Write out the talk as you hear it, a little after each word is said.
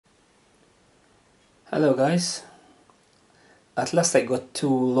Hello guys, at last I got two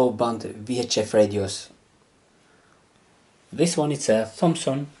low band VHF radios. This one is a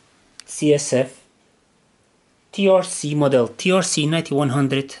Thomson CSF TRC model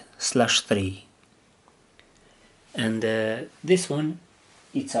TRC-9100/3, and this one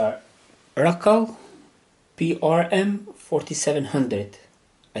it's a Racal PRM-4700.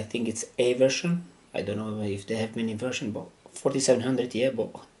 I think it's A version. I don't know if they have many versions, but 4700, yeah, but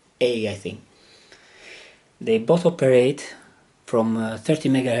A I think. They both operate from 30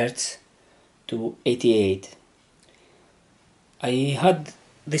 MHz to 88. I had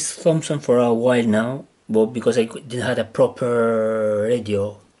this Thomson for a while now, but because I didn't have a proper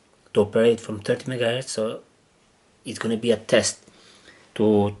radio to operate from 30 MHz, so it's going to be a test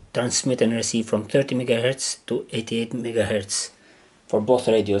to transmit and receive from 30 MHz to 88 MHz for both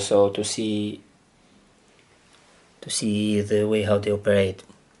radios, so to see the way how they operate.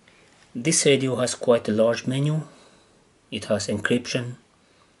 This radio has quite a large menu. It has encryption,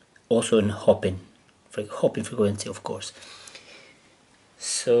 also in hopping frequency, of course.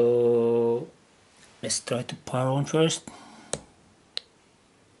 So let's try to power on first.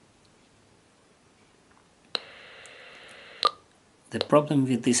 The problem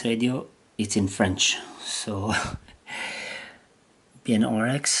with this radio, it's in French, so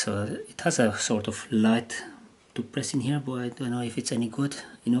BNRX, so it has a sort of light to press in here, but I don't know if it's any good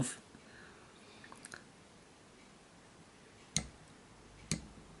enough.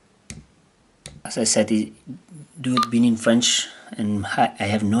 As I said, it been in French, and I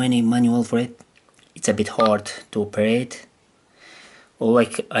have no any manual for it. It's a bit hard to operate. All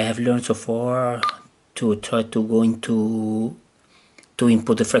I have learned so far to try to go into to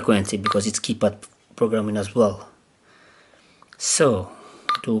input the frequency, because it's keypad programming as well. So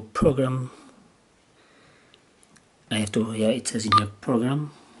to program, I have to, yeah, it says in here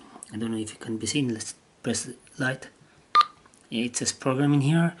program. I don't know if it can be seen. Let's press the light. Yeah, it says program in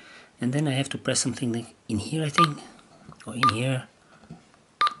here. And then I have to press something like in here, I think, or in here.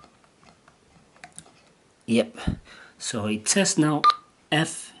 Yep. So it says now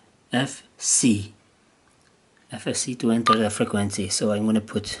FFC to enter the frequency. So I'm going to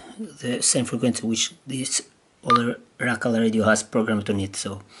put the same frequency which this other Racal radio has programmed on it.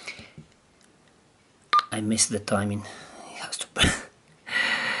 So I missed the timing. It has to.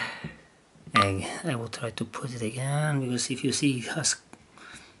 I will try to put it again, because if you see, it has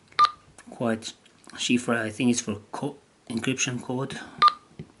quite chiffre. I think it's for encryption code.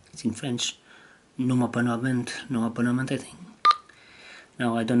 It's in French. No abonnement, I think.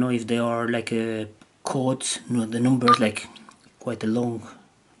 Now I don't know if they are like codes. No, the numbers like quite a long.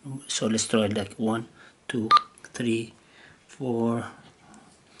 So let's try like 1, 2, 3, 4.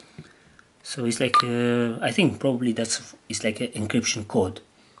 So it's like I think probably it's like an encryption code.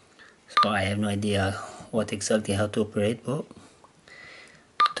 So I have no idea what exactly how to operate, but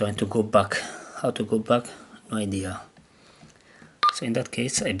trying to go back. How to go back? No idea. So in that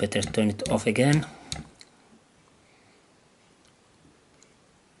case, I better turn it off again.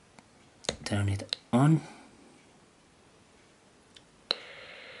 Turn it on.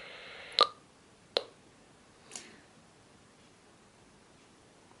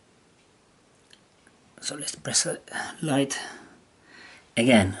 So let's press the light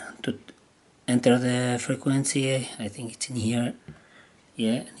again to enter the frequency. I think it's in here.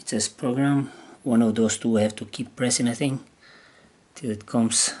 Yeah, it says program. One of those two I have to keep pressing, I think, till it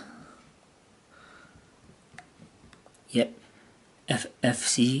comes. Yep.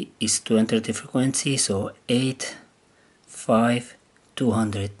 FFC is to enter the frequency, so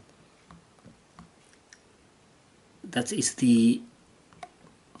 85200. That is the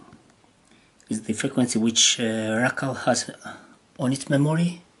frequency which Racal has on its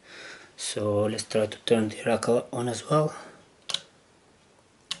memory. So let's try to turn the Racal on as well.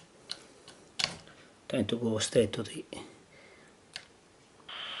 Trying to go straight to the.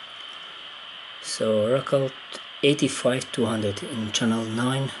 So Racal 85200 in channel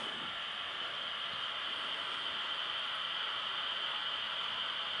 9.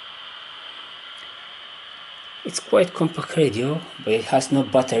 It's quite compact radio, but it has no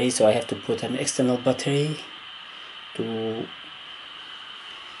battery, so I have to put an external battery to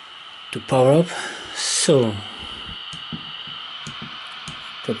power up. So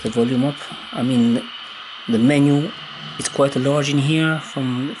put the volume up. I mean, the menu is quite large in here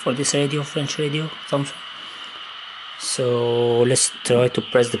for this radio, French radio, Thomson. So let's try to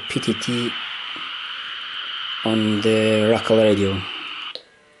press the PTT on the Racal radio.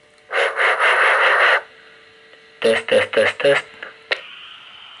 Test.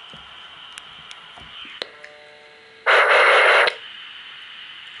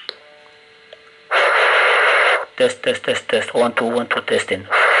 test, 1 2 1 2 testing.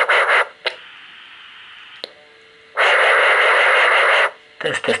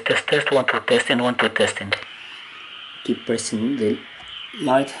 Test 1 2 testing, 1 2 testing. Keep pressing the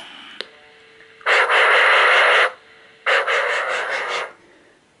light.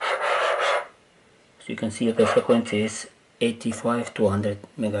 So you can see the frequency is 85 to 100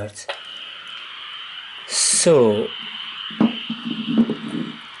 megahertz. So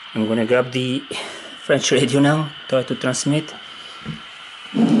I'm gonna grab the French radio now, try to transmit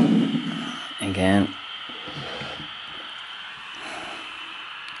again.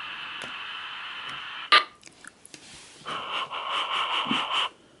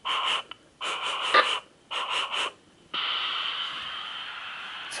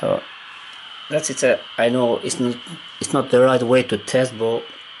 So that's it. I know it's not the right way to test, but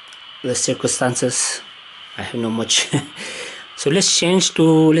the circumstances, I have not much. So let's change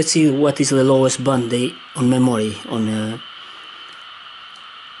to, let's see what is the lowest band on memory on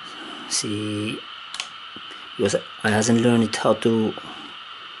see, because I hasn't learned it how to.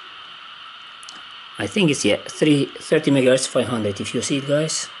 I think it's 30 megahertz 500. If you see it,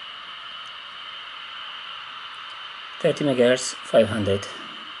 guys, 30 megahertz 500.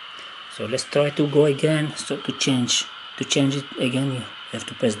 So let's try to go again. So to change it again, you have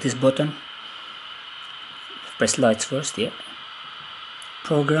to press this button. Press lights first, yeah.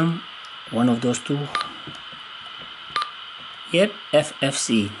 Program, one of those two. Yep,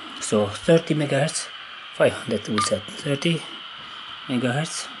 FFC. So 30 megahertz 500 we said. 30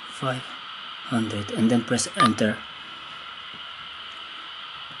 megahertz 500, and then press enter.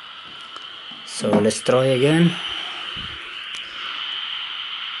 So let's try again.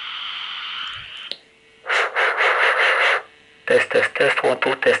 Test, 1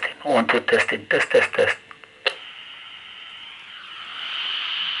 2 testing, 1 2 testing, test.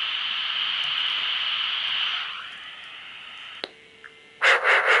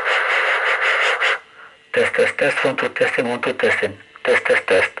 Test, 1 2 testing, 1 2 testing,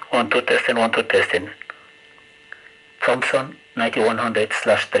 test, 1 2 testing, 1 2 testing. Thomson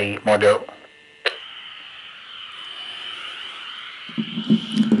 9100/3 model.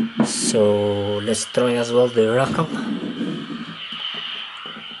 So let's try as well the Racal.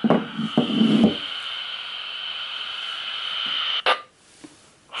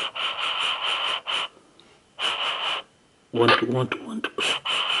 One, two.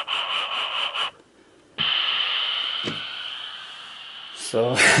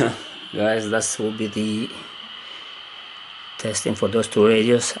 So guys, that will be the testing for those two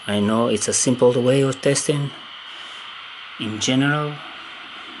radios. I know it's a simple way of testing in general,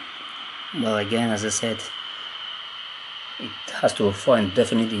 but again, as I said, it has to find,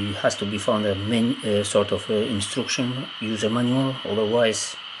 definitely has to be found a main sort of instruction, user manual,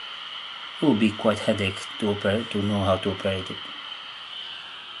 otherwise it will be quite headache to operate, to know how to operate it.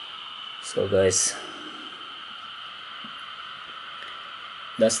 So guys,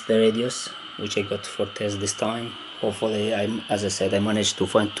 that's the radios which I got for test this time. Hopefully, as I said, I managed to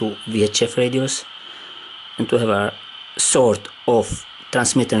find 2 VHF radios and to have a sort of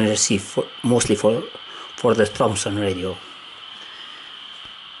transmit and receive mostly for the Thomson radio.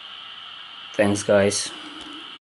 Thanks guys.